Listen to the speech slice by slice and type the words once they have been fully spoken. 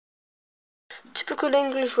Typical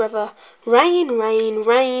English weather. Rain, rain,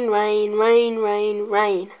 rain, rain, rain, rain,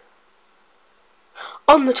 rain.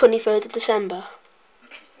 On the 23rd of December.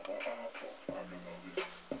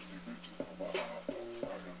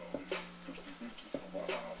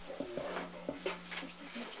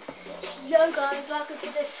 Yo guys, welcome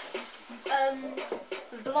to this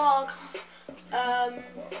vlog.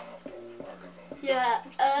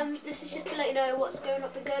 This is just to let you know what's been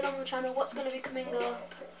going on the channel, what's going to be coming up,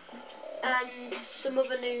 and some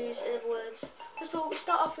other news, in other words. First of all, we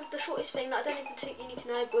start off with the shortest thing that I don't even think you need to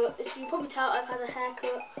know, but as you can probably tell, I've had a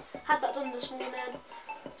haircut. Had that done this morning.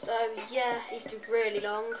 So yeah, it's really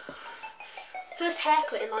long. First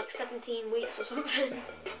haircut in like 17 weeks or something.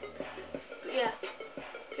 But yeah,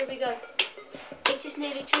 here we go. It is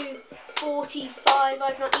nearly 2:45.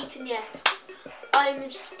 I've not eaten yet. I'm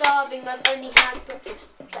starving. I've only had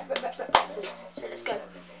breakfast. So let's go.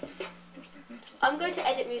 I'm going to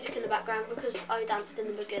edit music in the background because I danced in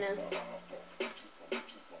the beginning.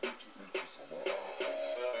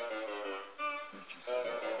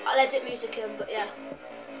 I'll edit music in, but yeah.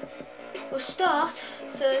 We'll start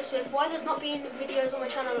first with why there's not been videos on my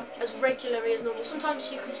channel as regularly as normal.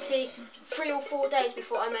 Sometimes you can see 3 or 4 days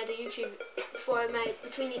before I made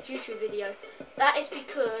between each YouTube video. That is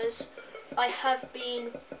because I have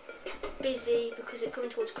been busy because it's coming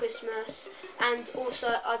towards Christmas, and also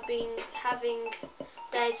I've been having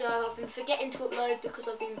days where I've been forgetting to upload because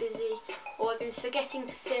I've been busy, or I've been forgetting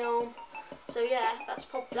to film. So yeah, that's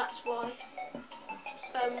why.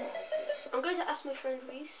 I'm going to ask my friend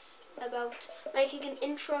Reese about making an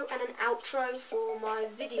intro and an outro for my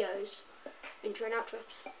videos. Intro and outro.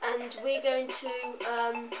 And we're going to,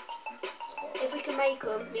 if we can make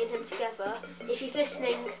them, me and him together, if he's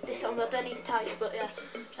listening, I don't need to tell you, but yeah,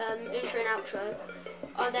 intro and outro.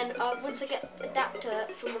 And then once I get an adapter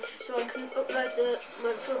so I can upload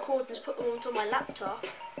my recordings, put them onto my laptop,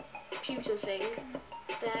 computer thing,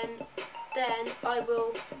 then I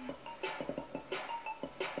will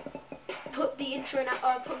put the intro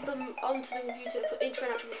and put them onto the computer, put intro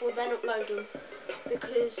and outro before then upload them,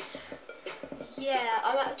 because yeah,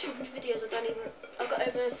 I'm at 200 videos. I've got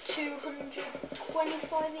over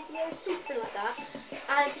 225 videos, something like that,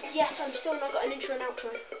 and yet I'm still not got an intro and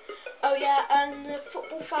outro. Oh yeah, and the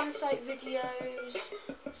football fan site videos,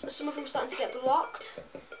 some of them are starting to get blocked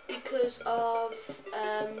because of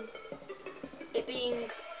it being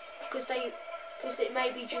because it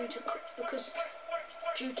may be due to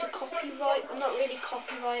copyright. I'm not really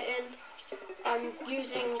copyrighting. I'm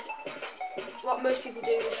using what most people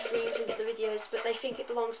do with streams and get the videos, but they think it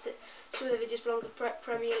belongs to, some of the videos belong to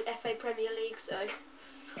FA Premier League, so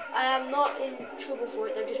I am not in trouble for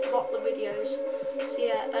it. They've just blocked the videos. So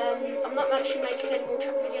yeah, I'm not actually making any more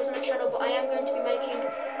videos on the channel, but I am going to be making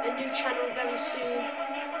a new channel very soon.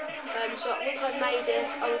 So once I've made it,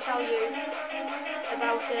 I will tell you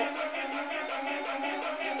about it.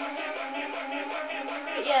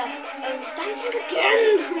 But yeah, dancing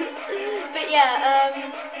again. But yeah,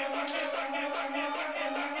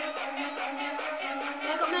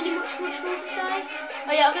 I got much more to say.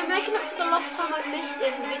 Oh yeah, I'm going to be making up for the last time I've missed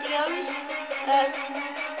in videos.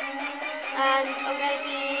 And I'm going to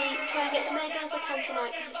be trying to get as many done as I can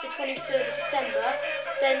tonight because it's the 23rd of December.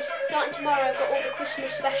 Then starting tomorrow I've got all the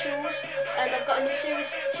Christmas specials, and I've got a new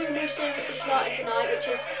series, 2 new series starting tonight, which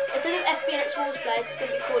is, instead of FBNX Wars Plays, it's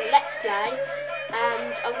going to be called Let's Play.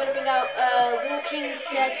 And I'm going to bring out Walking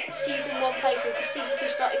Dead Season 1 playthrough because Season 2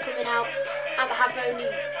 started coming out and I have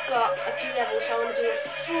only got a few levels, so I want to do a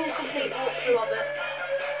full complete walkthrough of it.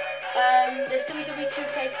 There's WWE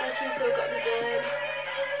 2K14 still got to be done.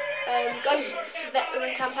 Ghosts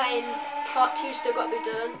Veteran Campaign Part 2 still got to be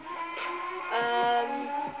done.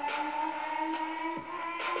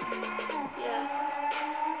 Yeah.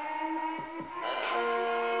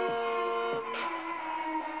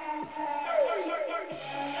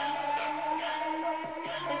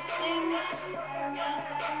 I think.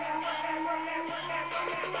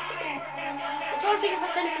 I'm trying to think if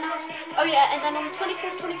there's anything else. Oh yeah, and then on the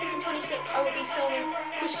 24th, 25th and 26th I will be filming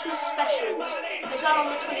Christmas specials. As well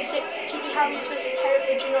on the 26th, Kitty Harriers vs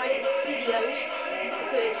Hereford United videos,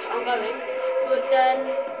 because I'm going. But then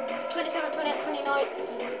 27th, 28th, 29th,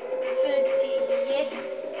 30th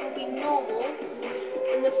will be normal.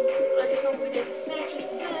 And just normal videos. The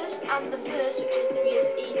 31st and the 1st, which is New Year's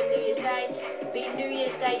Eve and New Year's Day, will be New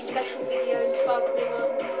Year's Day special videos as well coming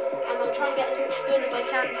up. And I'll try and get as much done as I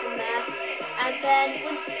can from there. And then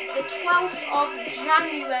once the 12th of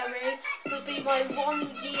January will be my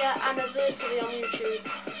 1-year anniversary on YouTube.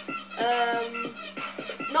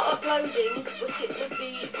 Not uploading, but it would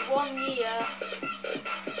be 1 year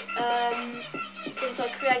since I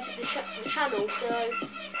created the channel, so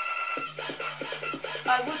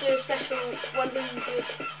I will do a special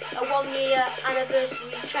 1-year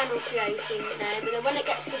anniversary channel creating name, and then when it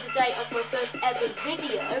gets to the date of my first ever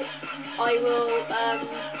video, I will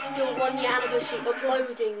do a 1-year anniversary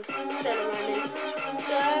uploading ceremony.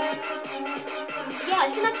 So yeah, I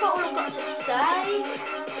think that's about all I've got to say.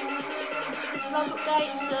 This vlog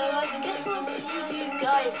update, so I guess I'll see you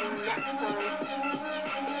guys next time.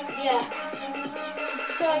 Yeah.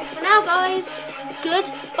 So for now, guys,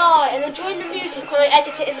 goodbye, and enjoy the music when I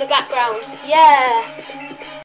edit it in the background. Yeah.